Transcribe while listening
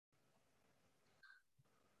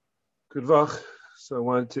Good vach. So I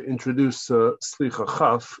wanted to introduce Slicha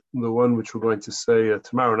Chaf, the one which we're going to say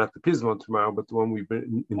tomorrow, not the Pismon tomorrow, but the one we've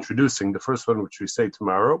been introducing, the first one which we say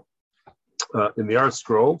tomorrow in the art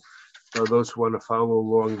scroll. Those who want to follow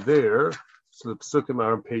along there, so the Pesukim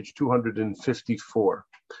are on page 254.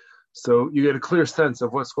 So you get a clear sense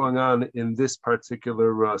of what's going on in this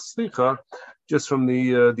particular Slicha, just from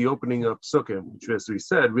the opening of Pesukim, which, as we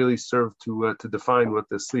said, really served to define what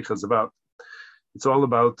the Slicha is about. It's all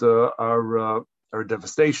about our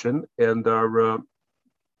devastation and our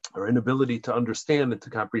inability to understand and to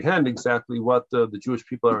comprehend exactly what the Jewish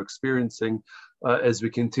people are experiencing as we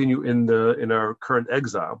continue in our current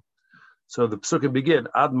exile. So the Pesukim begin,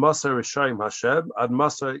 Ad Masa Rishayim Hashem, Ad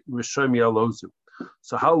Masa Rishayim Yalozu.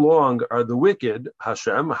 So how long are the wicked,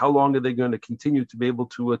 Hashem, how long are they going to continue to be able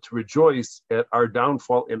to rejoice at our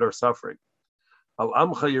downfall and our suffering? Al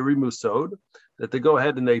Amcha Yerimu Sod, that they go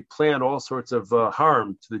ahead and they plan all sorts of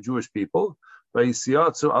harm to the Jewish people, and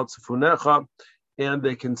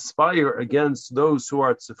they conspire against those who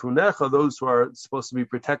are tzefunecha, those who are supposed to be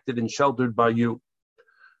protected and sheltered by you.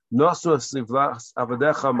 They have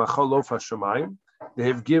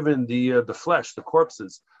given the flesh, the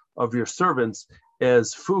corpses of your servants,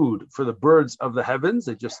 as food for the birds of the heavens.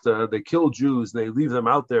 They kill Jews and they leave them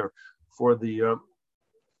out there for the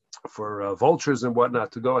vultures and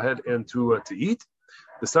whatnot to go ahead and to eat.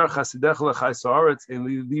 And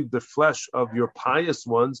leave the flesh of your pious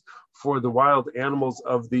ones for the wild animals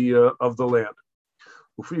of the land.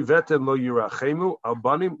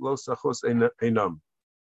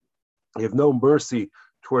 You have no mercy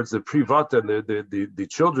towards the privata, the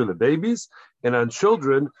children, the babies, and on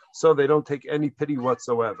children, so they don't take any pity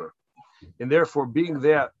whatsoever. And therefore, being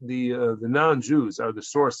that the non-Jews are the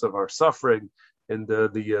source of our suffering and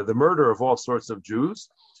the murder of all sorts of Jews,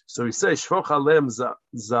 so he says, Shvoch alem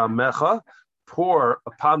zamecha, pour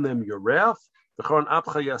upon them your wrath,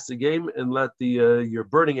 and let your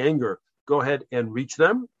burning anger go ahead and reach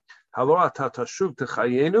them.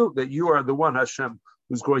 That you are the one, Hashem,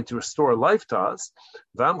 who's going to restore life to us.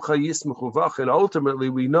 And ultimately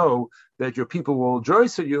we know that your people will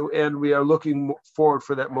rejoice at you, and we are looking forward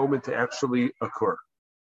for that moment to actually occur.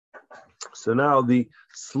 So now the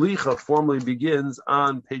Slicha formally begins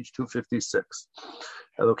on page 256.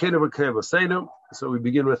 So we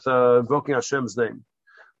begin with invoking Hashem's name.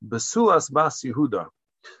 Basulas Bas Yehuda.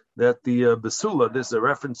 That the Basula, this is a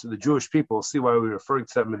reference to the Jewish people. We'll see why we're referring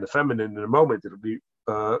to them in the feminine in a moment. It'll be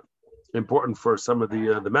important for some of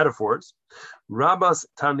the metaphors. Rabas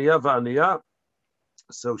Tanya Vania.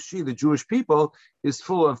 So she, the Jewish people, is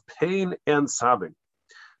full of pain and sobbing.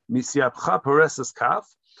 Misyapcha Pereses Kaf.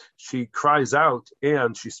 She cries out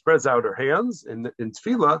and she spreads out her hands in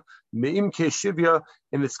tefillah, me'im keshivya,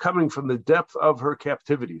 and it's coming from the depth of her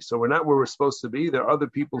captivity. So we're not where we're supposed to be. There are other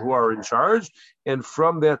people who are in charge, and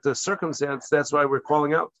from that circumstance, that's why we're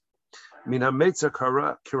calling out. Min hametza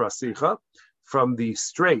kirasicha, from the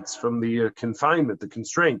straits, from the confinement, the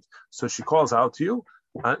constraint. So she calls out to you,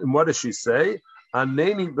 and what does she say?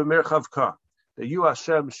 Aneni b'merchavka, that you,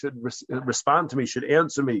 Hashem, should respond to me, should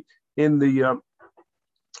answer me in the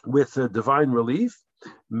with divine relief,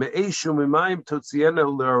 and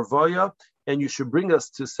you should bring us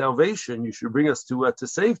to salvation. You should bring us to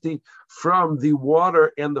safety from the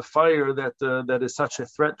water and the fire that is such a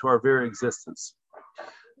threat to our very existence.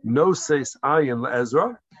 No says Ayin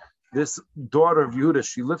Ezra, this daughter of Yehuda,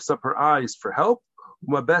 she lifts up her eyes for help.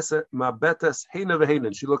 She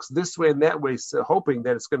looks this way and that way, hoping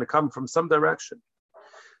that it's going to come from some direction.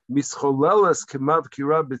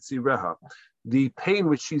 The pain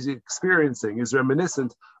which she's experiencing is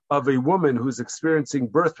reminiscent of a woman who's experiencing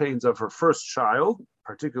birth pains of her first child,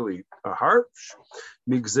 particularly a harsh,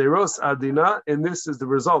 migzeros adina, and this is the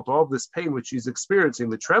result. All of this pain which she's experiencing,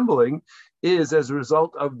 the trembling, is as a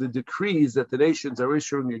result of the decrees that the nations are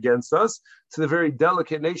issuing against us. To the very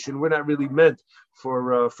delicate nation, we're not really meant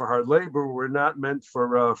for hard labor. We're not meant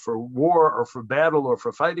for war or for battle or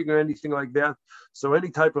for fighting or anything like that. So any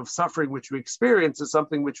type of suffering which we experience is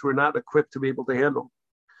something which we're not equipped to be able to handle.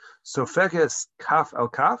 So fekes kaf al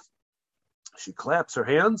kaf, she claps her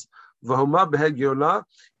hands,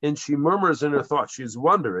 and she murmurs in her thoughts. She's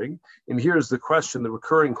wondering, and here's the question, the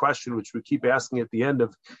recurring question, which we keep asking at the end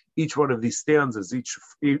of each one of these stanzas.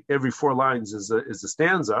 Every 4 lines is a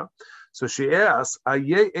stanza. So she asks,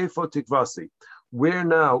 Aye efo tikvasi, where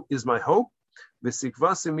now is my hope? And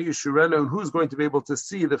who's going to be able to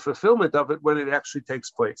see the fulfillment of it when it actually takes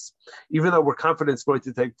place? Even though we're confident it's going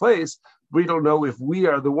to take place, we don't know if we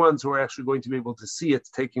are the ones who are actually going to be able to see it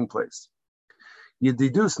taking place.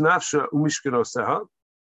 Yedidus nafsha umishkenoseha,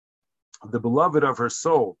 the beloved of her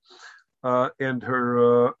soul, her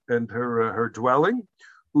dwelling,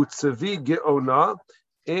 utzavi geona,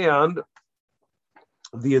 and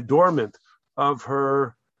the adornment of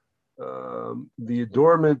her in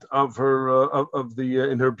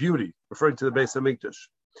her beauty, referring to the Beis Hamikdash.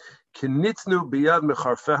 Kinitnu biyad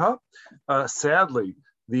mecharfeha. Sadly,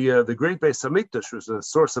 the great Beis Hamikdash, was a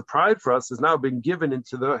source of pride for us, has now been given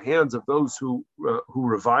into the hands of those who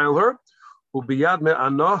revile her, ubiyad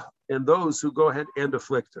me'anoh, and those who go ahead and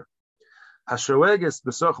afflict her. Hashoeges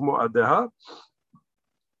besoch mo'adeha,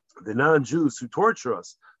 the non-Jews who torture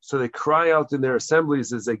us, so they cry out in their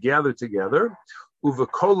assemblies as they gather together,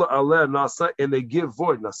 uvakola aleh nasa, and they give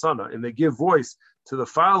voice, nasana, and they give voice to the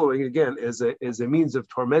following, again, as a means of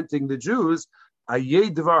tormenting the Jews.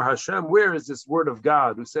 Ayeh Devar Hashem, where is this word of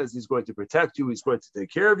God who says he's going to protect you, he's going to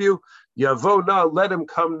take care of you? Yavo na, let him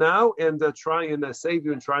come now and try and save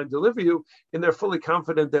you and try and deliver you, and they're fully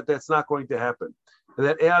confident that that's not going to happen. And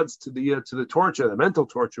that adds to the torture, the mental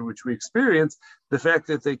torture which we experience, the fact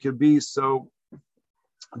that they could be so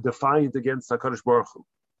defiant against HaKadosh Baruch Hu.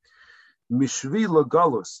 Mishvi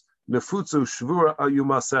lagalus nefutzu shvura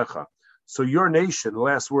ayumasecha. So your nation, the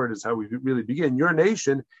last word is how we really begin, your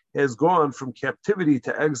nation has gone from captivity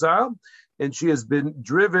to exile, and she has been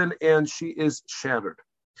driven and she is shattered.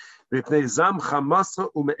 And this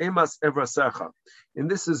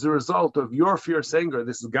is the result of your fierce anger.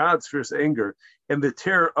 This is God's fierce anger and the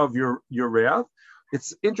terror of your wrath.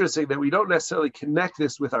 It's interesting that we don't necessarily connect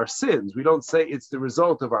this with our sins. We don't say it's the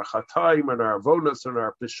result of our chataim and our avonos and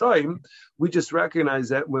our peshaim. We just recognize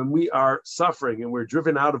that when we are suffering and we're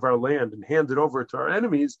driven out of our land and handed over to our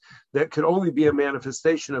enemies, that could only be a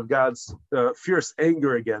manifestation of God's fierce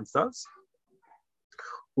anger against us.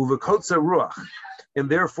 Uvekotza ruach. And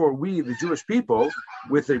therefore we, the Jewish people,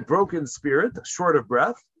 with a broken spirit, short of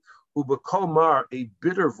breath, ubekol mar, a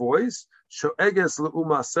bitter voice, shoeges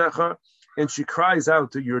leumasecha, and she cries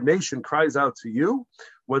out to your nation, cries out to you.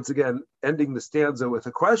 Once again, ending the stanza with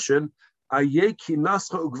a question, where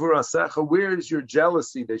is your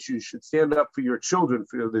jealousy that you should stand up for your children,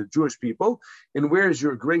 for the Jewish people? And where is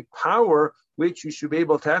your great power, which you should be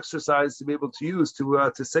able to exercise, to be able to use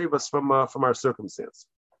to save us from our circumstance?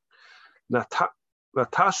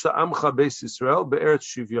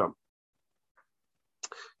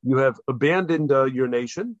 You have abandoned your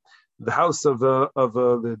nation, the house of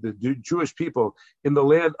the Jewish people in the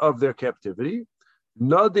land of their captivity.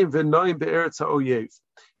 And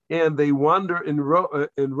they wander in Rome,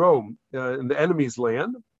 in the enemy's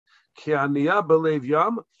land,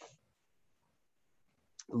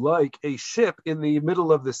 like a ship in the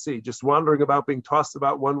middle of the sea, just wandering about, being tossed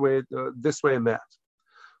about one way, this way and that.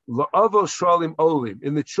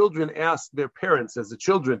 And the children ask their parents, as the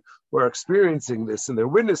children who are experiencing this and they're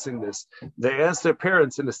witnessing this, they ask their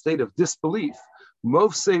parents in a state of disbelief,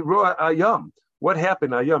 what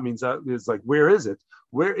happened? Ayam means is like, where is it?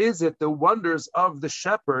 Where is it? The wonders of the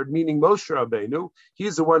shepherd, meaning Moshe Rabbeinu.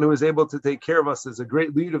 He's the one who is able to take care of us as a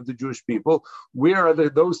great leader of the Jewish people. Where are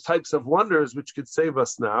those types of wonders which could save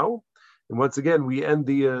us now? And once again, we end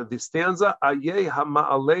the stanza, Ayeh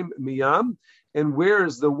ha'ma'alem miyam, and where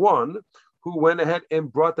is the one who went ahead and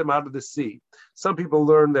brought them out of the sea? Some people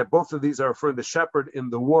learn that both of these are referring to the shepherd, and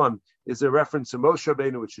the one is a reference to Moshe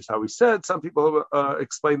Rabbeinu, which is how he said. Some people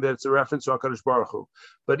explain that it's a reference to HaKadosh Baruch Hu.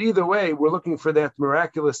 But either way, we're looking for that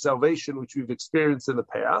miraculous salvation which we've experienced in the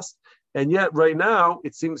past, and yet right now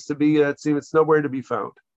it seems to be it's nowhere to be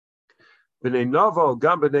found. B'nei Naval,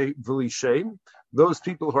 Gam b'nei V'lishem, those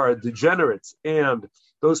people who are degenerates and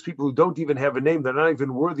those people who don't even have a name, they're not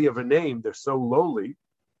even worthy of a name, they're so lowly.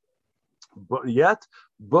 But yet,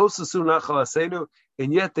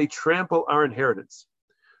 and yet they trample our inheritance.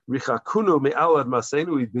 We've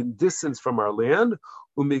been distanced from our land,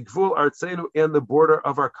 and the border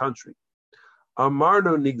of our country.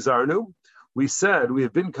 Amarnu nigzarnu, we said we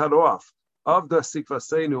have been cut off. Of the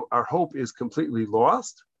sikvasenu, our hope is completely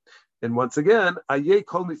lost. And once again, we've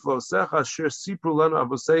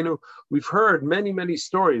heard many, many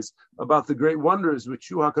stories about the great wonders which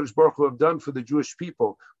you, HaKadosh Baruch Hu, have done for the Jewish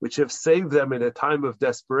people, which have saved them in a time of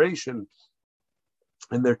desperation,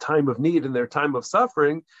 in their time of need, in their time of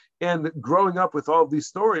suffering. And growing up with all these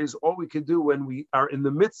stories, all we can do when we are in the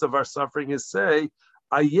midst of our suffering is say,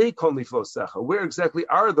 where exactly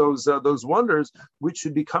are those wonders which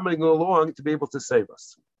should be coming along to be able to save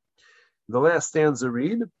us? The last stanza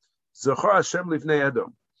read, Zachar Hashem livnei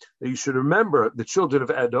Edom. That you should remember the children of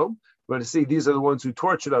Edom. We're going to see these are the ones who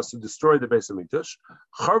tortured us, who destroyed the Beis Hamikdash.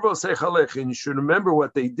 Charvos Echalech, and you should remember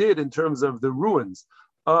what they did in terms of the ruins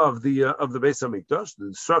of the Beis Hamikdash,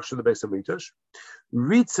 the destruction of the Beis Hamikdash.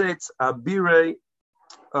 Ritzetz abirei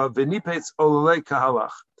v'nipetz ololei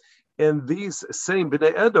kahalach, And these same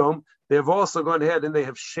Bnei Edom, they have also gone ahead and they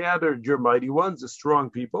have shattered your mighty ones, the strong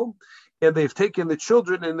people, and they've taken the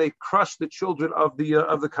children and they crushed the children of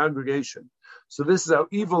the congregation. So this is how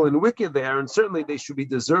evil and wicked they are, and certainly they should be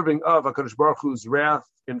deserving of HaKadosh Baruch Hu's wrath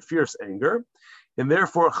and fierce anger. And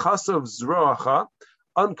therefore, Chasav Zroacha,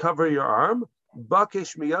 uncover your arm,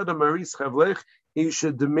 Bakesh Miyada Maris Chavlech, you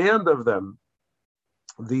should demand of them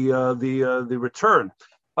the return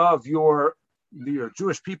of your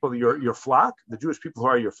Jewish people, your flock, the Jewish people who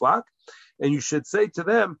are your flock, and you should say to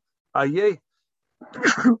them, Ayeh,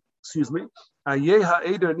 excuse me, Ayeh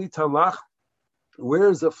ha'eder nitan lach, where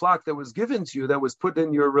is the flock that was given to you, that was put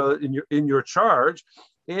in your charge?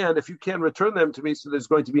 And if you can't return them to me, so there's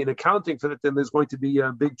going to be an accounting for that, then there's going to be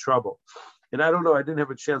big trouble. And I don't know, I didn't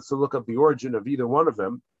have a chance to look up the origin of either one of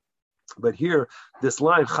them. But here, this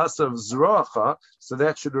line, Chasav Zroacha, so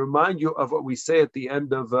that should remind you of what we say at the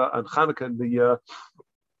end of on Hanukkah in the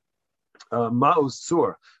Ma'uz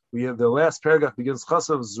Tzur. We have the last paragraph begins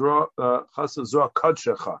Chasav Zroa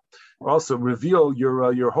Kadshecha. Also, reveal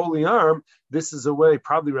your holy arm. This is a way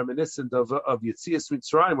probably reminiscent of Yetzias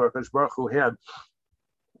Mitzrayim, where HaKadosh Baruch Hu had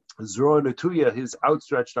Zroa Netuya, his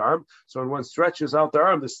outstretched arm. So when one stretches out the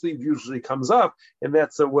arm, the sleeve usually comes up, and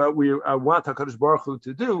that's what we want HaKadosh Baruch Hu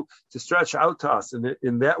to do, to stretch out to us. And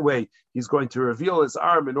in that way, he's going to reveal his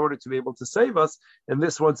arm in order to be able to save us. And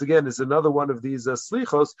this, once again, is another one of these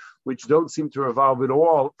slichos, which don't seem to revolve at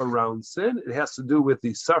all around sin. It has to do with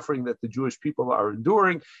the suffering that the Jewish people are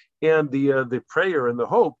enduring, and the prayer and the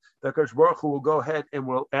hope that HaKadosh Baruch Hu will go ahead and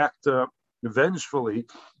will act vengefully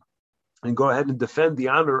and go ahead and defend the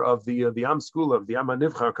honor of the Am Skula, of the Am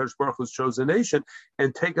HaNivchar, HaKadosh Baruch Hu's chosen nation,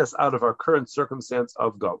 and take us out of our current circumstance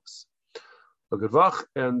of Gos. A good vach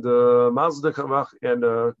and Mazel Dekavach and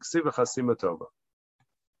Ksiva Chasima Tova.